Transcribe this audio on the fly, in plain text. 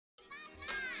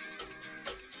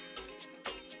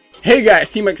Hey guys,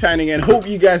 T-Max signing in. Hope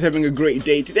you guys are having a great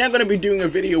day. Today I'm going to be doing a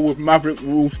video with Maverick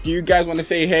Wolves. Do you guys want to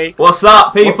say hey? What's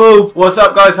up, people? What's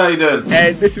up, guys? How you doing?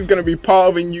 And this is going to be part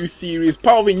of a new series,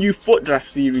 part of a new foot draft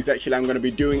series actually I'm going to be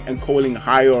doing and calling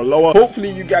higher or lower. Hopefully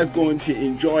you guys going to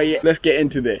enjoy it. Let's get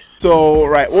into this. So,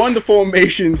 right, we're on the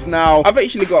formations now. I've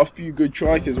actually got a few good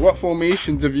choices. What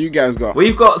formations have you guys got?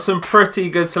 We've got some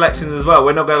pretty good selections as well,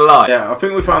 we're not going to lie. Yeah, I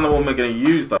think we found the one we're going to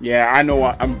use though. Yeah, I know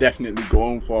what I'm definitely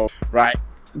going for. Right.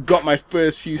 Got my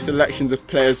first few selections of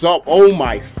players up. Oh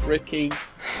my freaking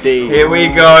days. Here we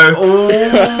go.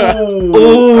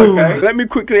 Ooh. Okay. Let me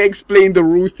quickly explain the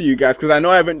rules to you guys, because I know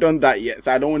I haven't done that yet,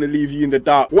 so I don't want to leave you in the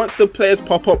dark. Once the players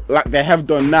pop up like they have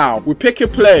done now, we pick a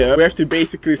player. We have to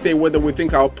basically say whether we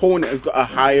think our opponent has got a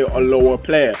higher or lower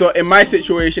player. So in my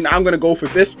situation, I'm going to go for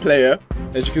this player,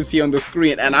 as you can see on the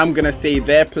screen, and I'm going to say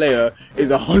their player is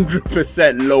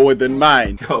 100% lower than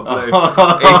mine. Got blue.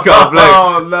 He's got a blue.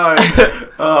 Oh no.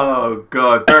 Oh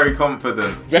god, very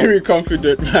confident. Very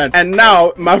confident, man. And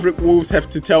now Maverick Wolves have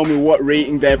to tell me what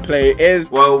rating their player is.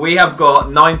 Well, we have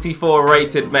got 94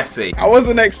 rated Messi. I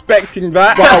wasn't expecting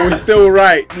that, but I was still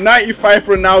right. 95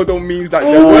 Ronaldo means that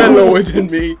they were lower than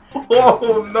me.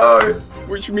 Oh no.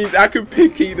 Which means I could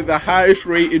pick either the highest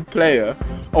rated player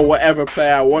or whatever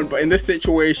player I want. But in this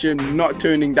situation, not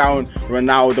turning down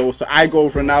Ronaldo. So I go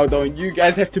with Ronaldo and you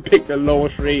guys have to pick the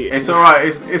lowest rated. It's alright,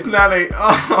 it's Nanny.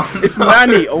 Oh, It's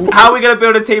Nani. Oh. How are we going to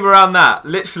build a team around that?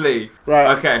 Literally.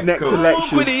 Right, Okay, next cool.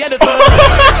 selection. No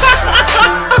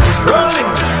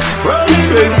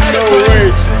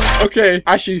way. Okay,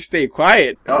 I should stay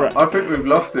quiet. Right. I think we've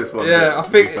lost this one. Yeah, I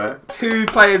think to be fair. 2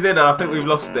 players in and I think we've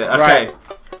lost it. Okay. Right.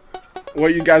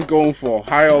 What are you guys going for?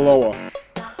 Higher or lower?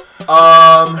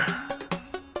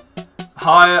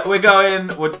 Higher. We're going.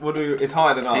 What do we? It's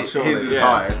higher than ours. Surely. His is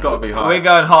higher. It's got to be higher. We're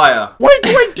going higher. Why do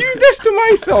I do this to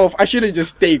myself? I should have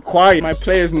just stayed quiet. My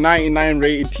player's 99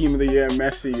 rated team of the year,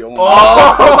 Messi.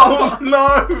 Oh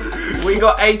no! We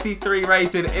got 83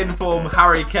 rated inform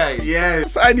Harry Kane.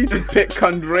 Yes. I need to pick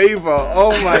Condreva.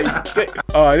 Oh my god.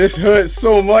 Oh, this hurts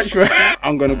so much.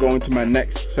 I'm gonna go into my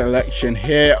next selection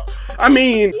here. I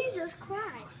mean, Jesus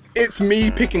Christ. it's me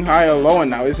picking higher or lower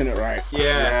now, isn't it, right?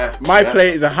 Yeah. My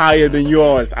players are higher than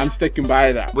yours. I'm sticking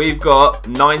by that. We've got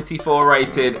 94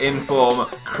 rated inform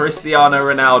Cristiano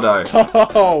Ronaldo.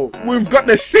 Oh, we've got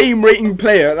the same rating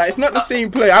player. Like, it's not the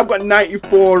same player. I've got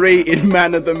 94 rated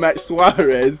man of the match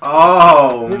Suarez.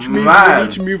 Oh, Which means man. we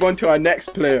need to move on to our next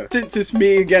player. Since it's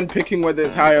me again picking whether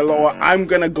it's higher or lower, I'm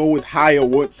gonna go with higher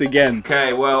once again.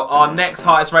 Okay, well, our next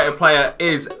highest rated player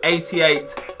is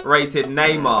 88 rated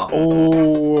Neymar.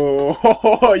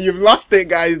 Oh, you've lost it,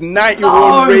 guys. 91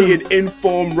 No. rated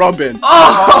inform Robin.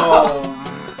 Oh,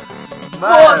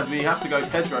 man. We have to go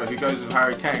Pedro, who goes with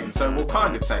Harry Kane, so we'll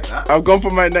kind of take that. I've gone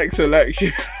for my next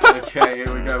selection. Okay,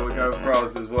 here we go. We'll go with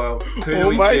France as well. Who do Oh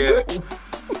we my get?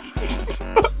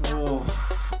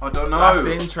 I don't know. That's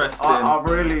interesting.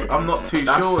 I'm not too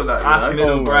sure of that. That's You know?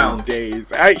 middle Oh my ground.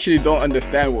 days. I actually don't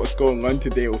understand what's going on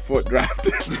today with foot draft.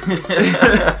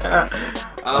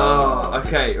 Oh,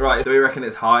 okay, right. So we reckon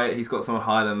it's higher. He's got someone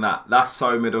higher than that. That's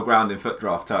so middle ground in foot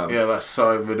draft terms. Yeah, that's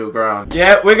so middle ground.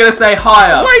 Yeah, we're gonna say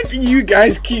higher. Why do you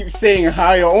guys keep saying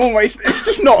higher? Oh my, it's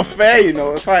just not fair, you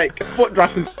know. It's like foot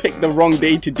draft has picked the wrong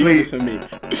day to do this for me.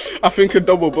 I think I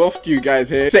double buffed you guys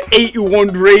here. It's an 81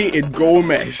 rated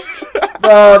Gomez.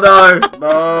 Oh no.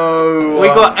 No. We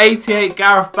got 88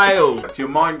 Gareth Bale. Your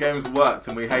mind games worked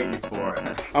and we hate you for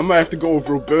it. I might have to go with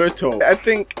Roberto. I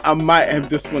think I might have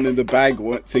this one in the bag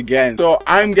once again. So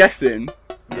I'm guessing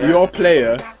your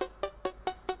player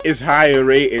is higher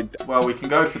rated. Well, we can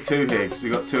go for 2 here because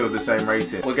we got 2 of the same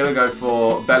rating. We're going to go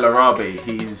for Bellarabi.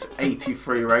 He's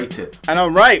 83 rated. And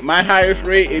I'm right, my highest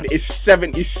rated is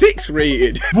 76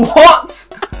 rated. What?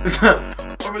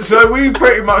 So we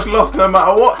pretty much lost no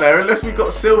matter what there. Unless we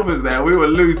got silvers there, we were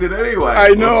losing anyway.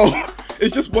 I know.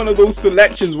 It's just one of those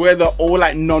selections where they're all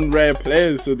like non-rare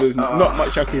players, so there's not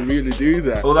much I can really do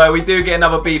there. Although we do get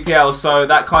another BPL, so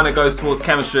that kind of goes towards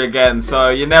chemistry again. So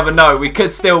you never know. We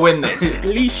could still win this. At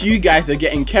least you guys are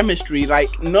getting chemistry.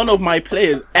 Like, none of my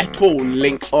players at all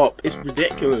link up. It's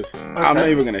ridiculous. I'm not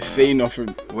even gonna say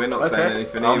nothing. We're not saying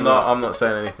anything I'm either. not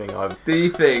saying anything either. Do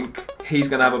you think he's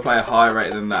going to have a player higher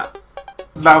rated than that?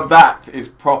 Now that is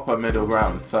proper middle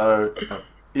ground. So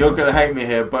you're going to hate me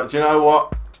here, but do you know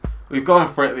what? We've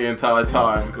gone for it the entire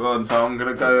time. Go on. So I'm going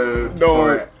to go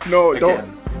for it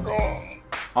again.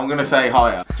 I'm going to say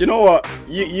higher. You know what?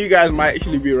 You guys might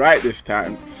actually be right this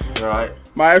time. Right.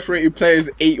 My highest rated player is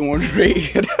 81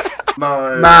 rated.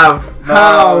 No. Mav.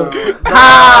 No.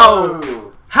 How?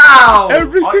 How?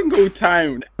 Every single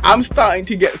time. I'm starting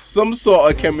to get some sort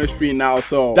of chemistry now,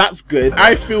 so that's good.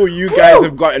 I feel you guys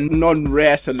have got a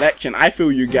non-rare selection. I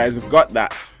feel you guys have got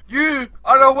that. You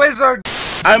are a wizard.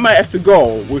 I might have to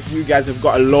go with you guys have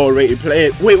got a lower rated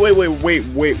player. Wait.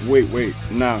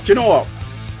 Nah. Do you know what?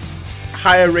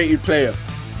 Higher rated player.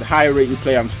 The higher rated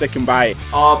player, I'm sticking by it.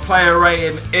 Our player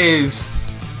rating is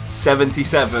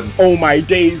 77. Oh my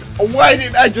days. Why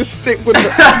did I just stick with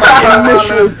my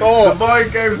initial The thought?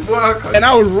 mind games work. And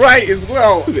I was right as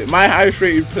well. My highest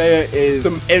rated player is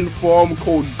some inform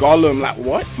called Gollum. Like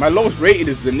what? My lowest rated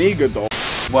is Zaniga though.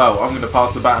 Well, I'm going to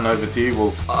pass the baton over to you,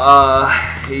 Wolf.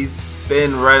 He's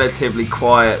been relatively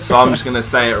quiet, so I'm just going to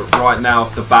say it right now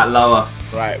off the bat lower.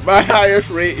 Right, my highest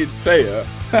rated player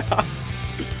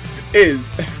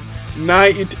is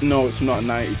 90. No, it's not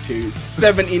 92. It's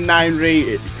 79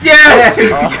 rated. Yes!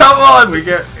 Come on! We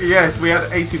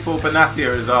had 84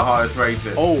 Benatia as our highest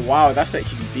rated. Oh wow, that's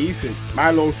actually decent.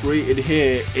 My lowest rated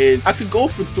here is I could go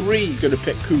for 3. Gonna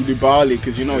pick Koulibaly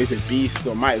because you know he's a beast,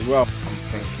 so might as well. I'm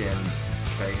thinking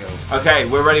Cahill. Okay,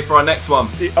 we're ready for our next one.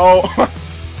 See,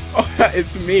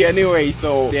 it's me anyway,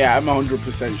 so yeah, I'm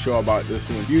 100% sure about this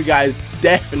one. You guys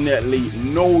definitely,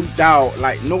 no doubt,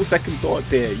 like no second thoughts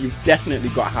here, you've definitely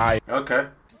got higher. Okay.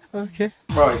 Okay.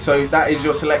 Right, so that is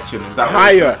your selection. Is that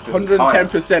Higher, what you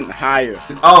 110% higher.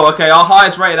 Oh, okay, our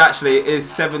highest rated actually is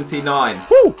 79.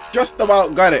 Whew, just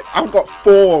about got it. I've got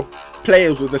 4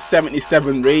 players with a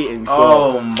 77 rating. So.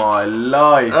 Oh my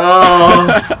life. Oh.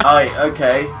 Right,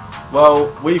 okay.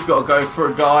 Well, we've got to go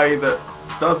for a guy that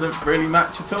doesn't really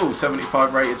match at all.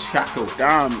 75 rated Shackle.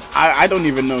 Damn, I don't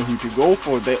even know who to go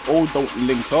for. They all don't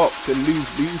link up. To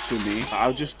lose for me.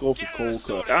 I'll just go for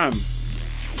Coca. Damn.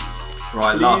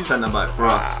 Right, Please. last centre back for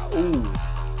us.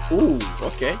 Ooh,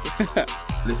 okay.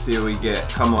 Let's see what we get.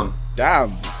 Come on.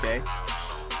 Damn, okay.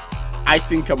 I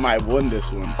think I might have won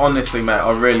this one. Honestly, mate,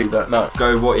 I really don't know.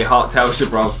 Go with what your heart tells you,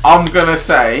 bro. I'm going to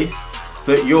say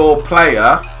that your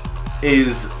player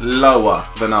is lower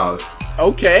than ours.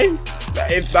 Okay,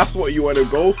 if that's what you want to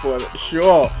go for,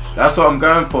 sure. That's what I'm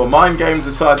going for. Mind games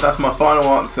aside, that's my final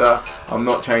answer. I'm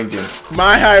not changing.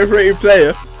 My highest rated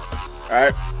player,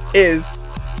 alright, is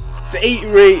 8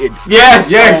 rated. Yes!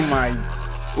 Yes! Oh my.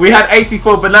 We had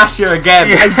 84 Benatia again.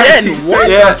 Yes, Again? he What? said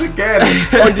Yes. that again.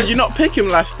 Oh, did you not pick him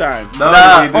last time? No,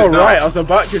 Nah. he did Oh not. right, I was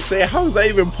about to say, how is that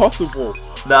even possible?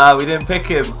 Nah, we didn't pick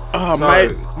him. Oh,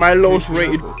 So- my lowest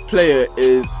rated player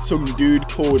is some dude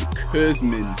called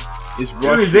Kuzmin. He's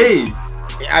Russian. Who is he?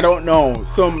 I don't know,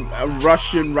 some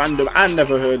Russian random. I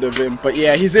never heard of him, but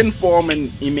yeah, he's in form and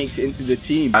he makes it into the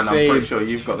team. And I'm Same. pretty sure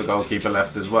you've got the goalkeeper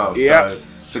left as well. Yeah. So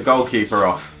it's a goalkeeper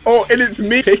off. Oh, and it's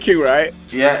me picking, right?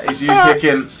 Yeah, it's you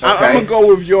picking. Okay. I'm gonna go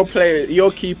with your player. Your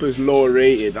keeper's lower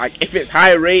rated. Like if it's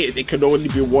high rated, it could only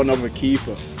be one other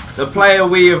keeper. The player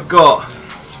we have got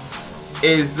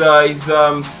is he's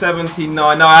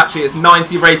 79. No, actually, it's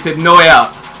 90 rated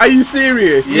Neuer. Are you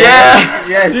serious? Yeah.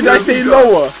 Yes. Did I say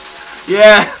lower?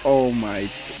 Yeah. Oh my!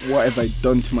 What have I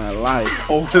done to my life?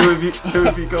 Oh, Who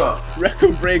have you got?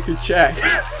 record breaker check.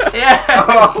 Yeah.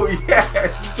 Oh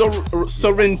yes.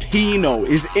 Sorrentino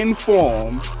is in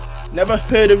form. Never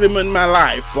heard of him in my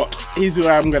life, but he's who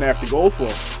I'm gonna have to go for.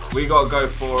 We gotta go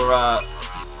for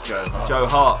Joe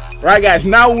Hart. Right, guys.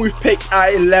 Now we've picked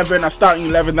our 11, our starting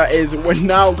 11. That is. We're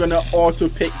now gonna auto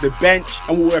pick the bench,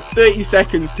 and we'll have 30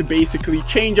 seconds to basically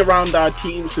change around our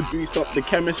teams to boost up the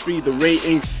chemistry, the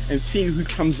rating, and see who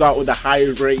comes out with the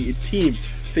highest rated team.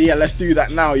 So yeah, let's do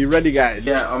that now. You ready, guys?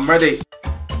 Yeah, I'm ready.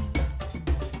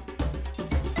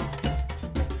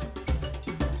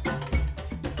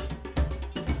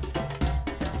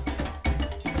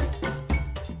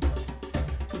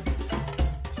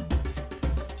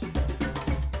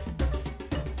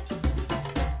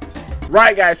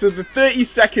 Right, guys, so the 30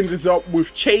 seconds is up.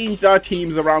 We've changed our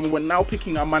teams around. We're now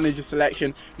picking our manager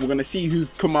selection. We're going to see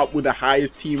who's come up with the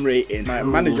highest team rating. My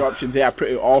manager options here are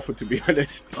pretty awful, to be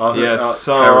honest. Oh, Yes, oh,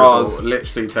 so terrible. are ours.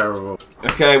 Literally terrible.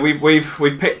 Okay,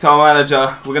 we've picked our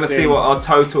manager. We're gonna see Same. what our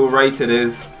total rated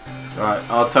is.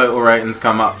 Right, our total ratings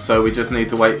come up, so we just need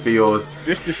to wait for yours.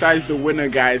 This decides the winner,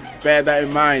 guys. Bear that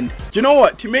in mind. Do you know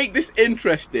what? To make this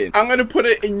interesting, I'm going to put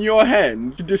it in your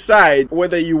hands to decide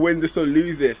whether you win this or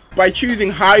lose this by choosing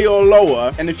higher or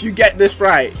lower. And if you get this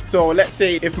right, so let's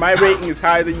say if my rating is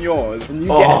higher than yours and you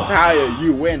guess higher,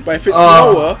 you win. But if it's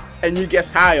lower and you guess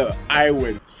higher, I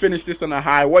win. Finish this on a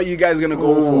high. What are you guys going to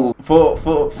go for?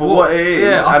 For what it is,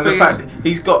 Yeah, I and the think fact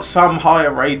he's got some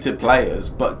higher rated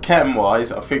players, but chem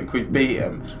wise, I think we've beat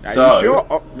him. Are So you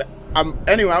sure?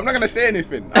 Anyway, I'm not going to say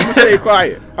anything. I'm going to stay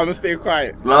quiet. I'm going to stay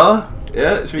quiet. Lower?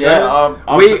 Yeah, should we Yeah,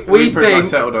 go? we pretty much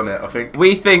settled on it, I think.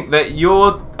 We think that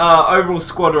your overall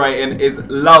squad rating is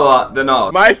lower than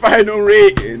ours. My final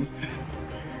rating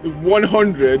is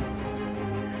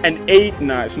 108.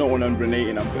 Nah, it's not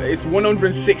 180 number. It's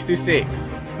 166.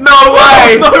 No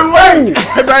way! No way!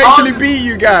 Have I actually beat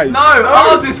you guys? No,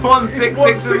 ours is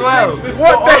 166 as well.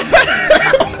 What the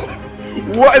hell?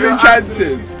 What are the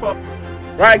chances?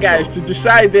 Right guys, to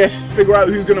decide this, figure out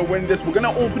who's gonna win this, we're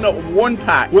gonna open up one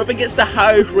pack. Whoever gets the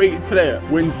highest rated player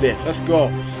wins this. Let's go.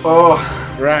 Oh.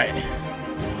 Right.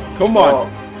 Come on. Oh.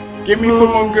 Give me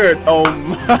someone good. Oh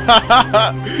my.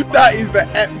 That is the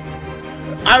Eps.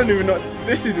 I don't even know.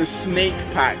 This is a snake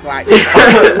pack. Like,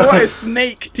 what a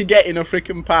snake to get in a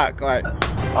freaking pack. Like,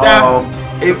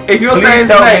 if you're saying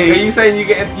snake, are you saying you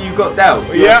got dealt?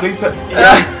 Yeah. Please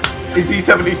is he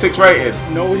 76 rated?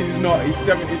 No, he's not. He's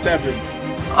 77.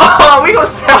 Oh, we got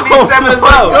 77 as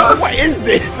well. God, what is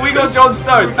this? We got John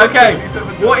Stones. Okay,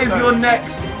 what is your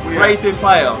next Yeah. rated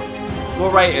player?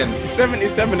 What rating?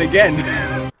 77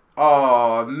 again.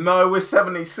 Oh no, we're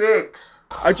 76.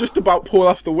 I just about pulled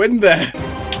off the win there.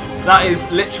 That is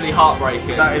literally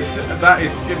heartbreaking. That is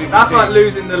skinny. That's like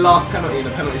losing the last penalty in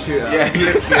a penalty shootout. Yeah,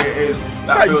 literally it is.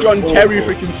 That Like feels John Terry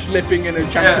awful. freaking slipping in a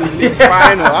Champions League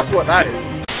final. That's what that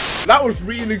is. That was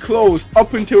really close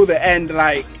up until the end.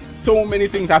 Like, so many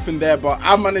things happened there, but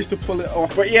I managed to pull it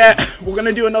off. But yeah, we're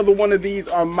gonna do another one of these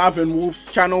on Mav and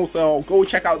Wolf's channel, so go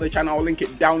check out the channel. I'll link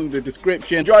it down in the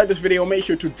description. Enjoy this video, make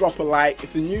sure to drop a like.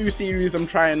 It's a new series I'm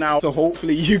trying out, so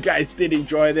hopefully you guys did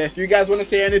enjoy this. You guys want to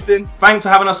say anything? Thanks for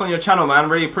having us on your channel, man.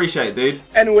 Really appreciate it, dude.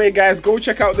 Anyway guys, go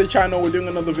check out the channel. We're doing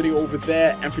another video over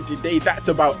there, and for today that's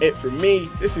about it from me.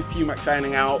 This is T-Max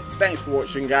signing out. Thanks for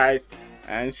watching guys,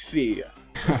 and see ya.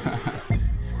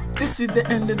 This is the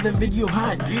end of the video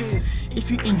hype. If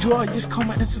you enjoy, just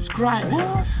comment and subscribe.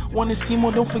 Wanna see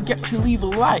more? Don't forget to leave a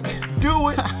like. Do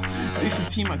it. This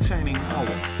is T-Max signing out.